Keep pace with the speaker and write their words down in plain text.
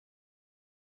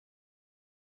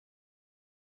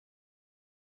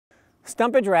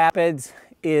Stumpage Rapids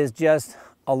is just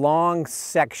a long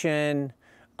section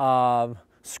of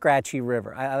scratchy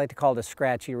river. I like to call it a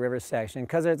scratchy river section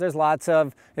because there's lots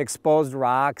of exposed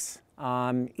rocks.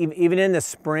 Even in the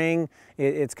spring,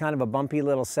 it's kind of a bumpy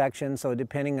little section, so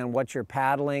depending on what you're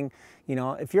paddling, you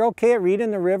know, if you're okay at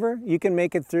reading the river, you can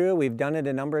make it through. We've done it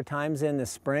a number of times in the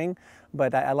spring,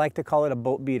 but I like to call it a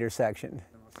boat beater section.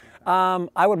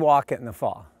 I would walk it in the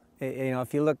fall. You know,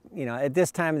 if you look, you know, at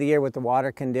this time of the year with the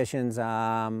water conditions,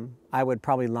 I would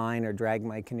probably line or drag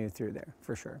my canoe through there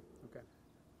for sure. Okay.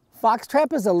 Fox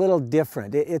Trap is a little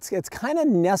different. It's kind of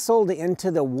nestled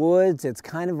into the woods. It's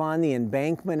kind of on the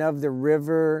embankment of the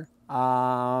river.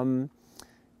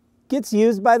 Gets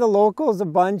used by the locals a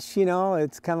bunch, you know.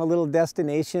 It's kind of a little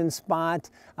destination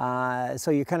spot. So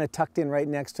you're kind of tucked in right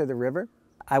next to the river.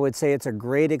 I would say it's a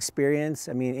great experience.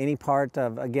 I mean, any part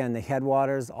of, again, the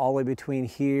headwaters all the way between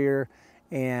here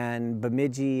and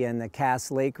Bemidji and the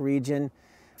Cass Lake region.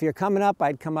 If you're coming up,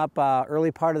 I'd come up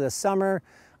early part of the summer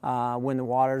when the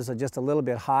waters are just a little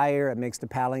bit higher. It makes the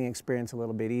paddling experience a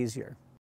little bit easier.